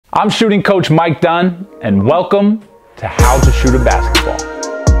I'm shooting coach Mike Dunn, and welcome to How to Shoot a Basketball.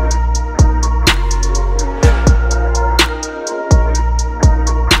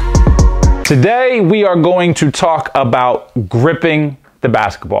 Today we are going to talk about gripping the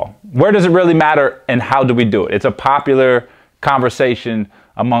basketball. Where does it really matter and how do we do it? It's a popular conversation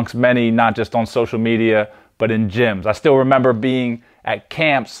amongst many, not just on social media, but in gyms. I still remember being at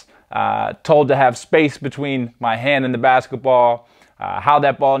camps, told to have space between my hand and the basketball, how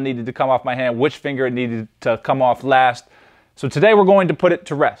that ball needed to come off my hand, which finger it needed to come off last. So today we're going to put it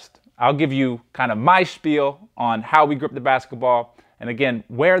to rest. I'll give you kind of my spiel on how we grip the basketball, and again,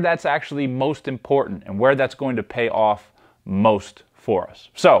 where that's actually most important and where that's going to pay off most for us.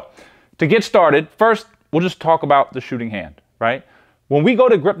 So to get started, first, we'll just talk about the shooting hand, right? When we go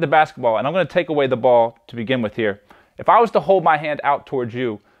to grip the basketball, and I'm going to take away the ball to begin with here, if I was to hold my hand out towards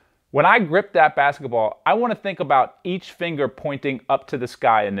you, when I grip that basketball, I want to think about each finger pointing up to the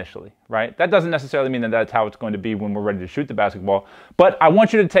sky initially, right? That doesn't necessarily mean that that's how it's going to be when we're ready to shoot the basketball, but I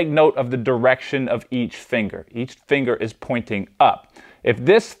want you to take note of the direction of each finger. Each finger is pointing up. If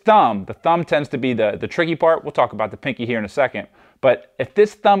this thumb, the thumb tends to be the tricky part, we'll talk about the pinky here in a second, but if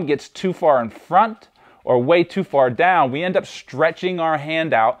this thumb gets too far in front or way too far down, we end up stretching our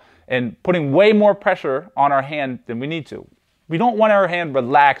hand out and putting way more pressure on our hand than we need to. We don't want our hand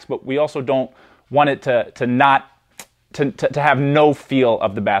relaxed, but we also don't want it to have no feel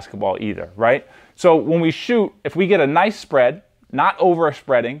of the basketball either, right? So when we shoot, if we get a nice spread, not over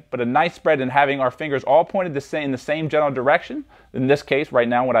spreading, but a nice spread and having our fingers all pointed in the same general direction, in this case, right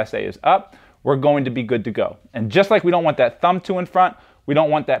now what I say is up, we're going to be good to go. And just like we don't want that thumb too in front, we don't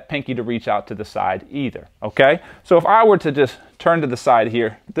want that pinky to reach out to the side either, okay? So if I were to just turn to the side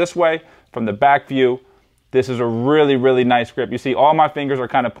here, this way, from the back view, this is a really, really nice grip. You see all my fingers are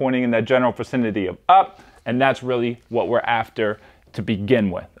kind of pointing in that general vicinity of up, and that's really what we're after to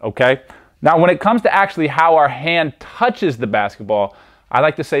begin with, okay? Now, when it comes to actually how our hand touches the basketball, I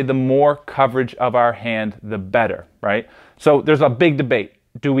like to say the more coverage of our hand, the better, right? So there's a big debate.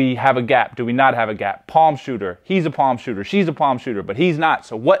 Do we have a gap? Do we not have a gap? Palm shooter, he's a palm shooter, she's a palm shooter, but he's not.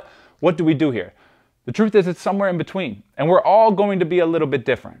 So what do we do here? The truth is it's somewhere in between, and we're all going to be a little bit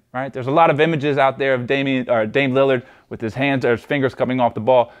different, right? There's a lot of images out there of Dame Lillard with his hands or his fingers coming off the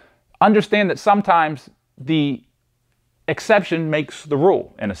ball. Understand that sometimes the exception makes the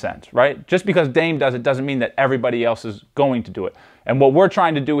rule in a sense, right? Just because Dame does it doesn't mean that everybody else is going to do it. And what we're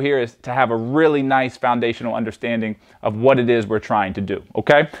trying to do here is to have a really nice foundational understanding of what it is we're trying to do,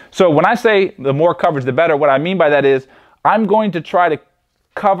 okay? So when I say the more coverage, the better, what I mean by that is I'm going to try to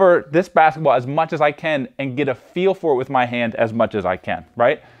cover this basketball as much as I can and get a feel for it with my hand as much as I can,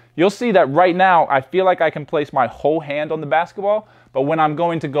 right? You'll see that right now, I feel like I can place my whole hand on the basketball, but when I'm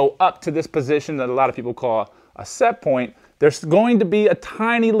going to go up to this position that a lot of people call a set point, there's going to be a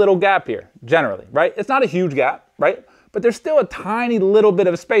tiny little gap here, generally, right? It's not a huge gap, right? But there's still a tiny little bit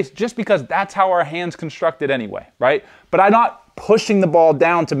of space just because that's how our hand's constructed anyway, right? But I'm not pushing the ball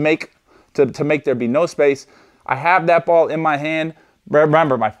down to make there be no space. I have that ball in my hand.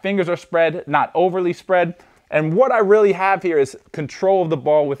 Remember, my fingers are spread, not overly spread. And what I really have here is control of the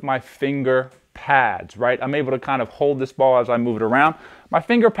ball with my finger pads, right? I'm able to kind of hold this ball as I move it around. My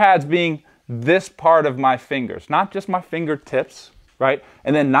finger pads being this part of my fingers, not just my fingertips, right?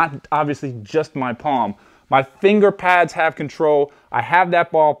 And then not obviously just my palm. My finger pads have control. I have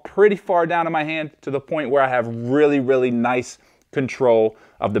that ball pretty far down in my hand to the point where I have really, really nice control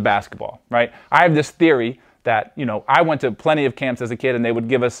of the basketball, right? I have this theory that, you know, I went to plenty of camps as a kid and they would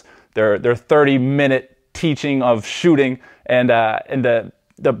give us their 30-minute teaching of shooting, and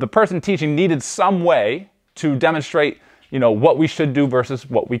the person teaching needed some way to demonstrate, you know, what we should do versus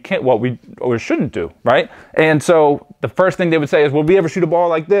what we shouldn't do, right? And so the first thing they would say is, will we ever shoot a ball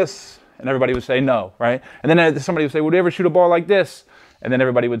like this? And everybody would say no, right? And then somebody would say, would we ever shoot a ball like this? And then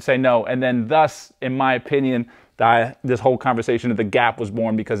everybody would say no. And then thus, in my opinion, this whole conversation of the gap was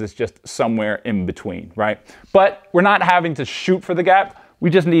born because it's just somewhere in between, right? But we're not having to shoot for the gap.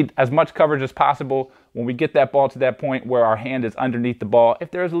 We just need as much coverage as possible. When we get that ball to that point where our hand is underneath the ball, if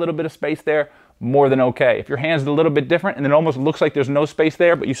there's a little bit of space there, more than okay. If your hand's a little bit different and it almost looks like there's no space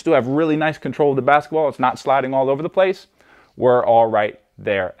there, but you still have really nice control of the basketball, it's not sliding all over the place, we're all right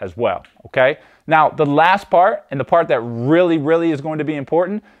there as well, okay? Now, the last part, and the part that really, really is going to be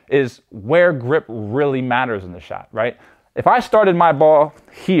important, is where grip really matters in the shot, right? If I started my ball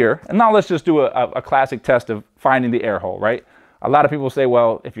here, and now let's just do a classic test of finding the air hole, right? A lot of people say,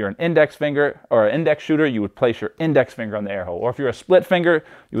 well, if you're an index finger or an index shooter, you would place your index finger on the air hole. Or if you're a split finger,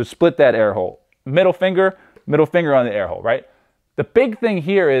 you would split that air hole. Middle finger on the air hole, right? The big thing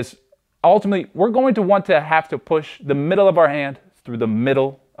here is ultimately we're going to want to have to push the middle of our hand through the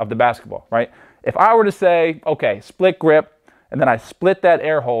middle of the basketball, right? If I were to say, okay, split grip, and then I split that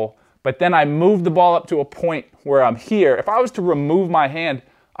air hole, but then I move the ball up to a point where I'm here, if I was to remove my hand,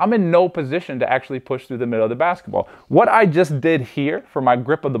 I'm in no position to actually push through the middle of the basketball. What I just did here for my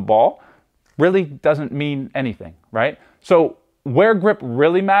grip of the ball really doesn't mean anything, right? So where grip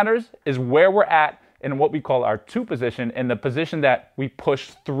really matters is where we're at in what we call our two position, in the position that we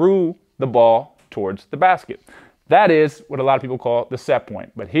push through the ball towards the basket. That is what a lot of people call the set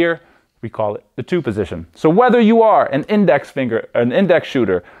point, but here we call it the two position. So whether you are an index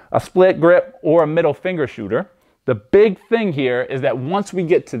shooter, a split grip, or a middle finger shooter, the big thing here is that once we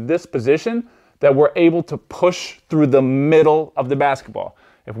get to this position, that we're able to push through the middle of the basketball.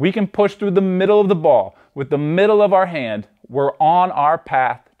 If we can push through the middle of the ball with the middle of our hand, we're on our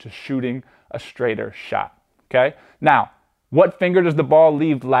path to shooting a straighter shot, okay? Now, what finger does the ball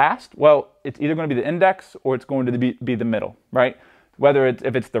leave last? Well, it's either going to be the index or it's going to be the middle, right? Whether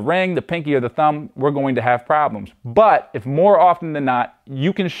if it's the ring, the pinky, or the thumb, we're going to have problems. But if more often than not,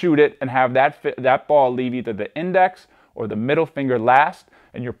 you can shoot it and have that ball leave either the index or the middle finger last,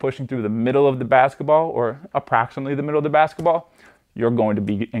 and you're pushing through the middle of the basketball or approximately the middle of the basketball, you're going to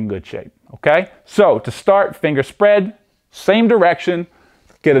be in good shape, okay? So to start, finger spread, same direction,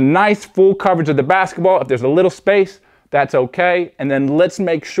 get a nice full coverage of the basketball. If there's a little space, that's okay. And then let's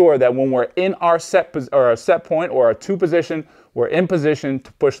make sure that when we're in our set point or our two position, we're in position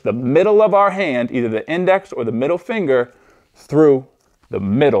to push the middle of our hand, either the index or the middle finger, through the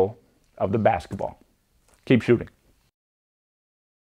middle of the basketball. Keep shooting.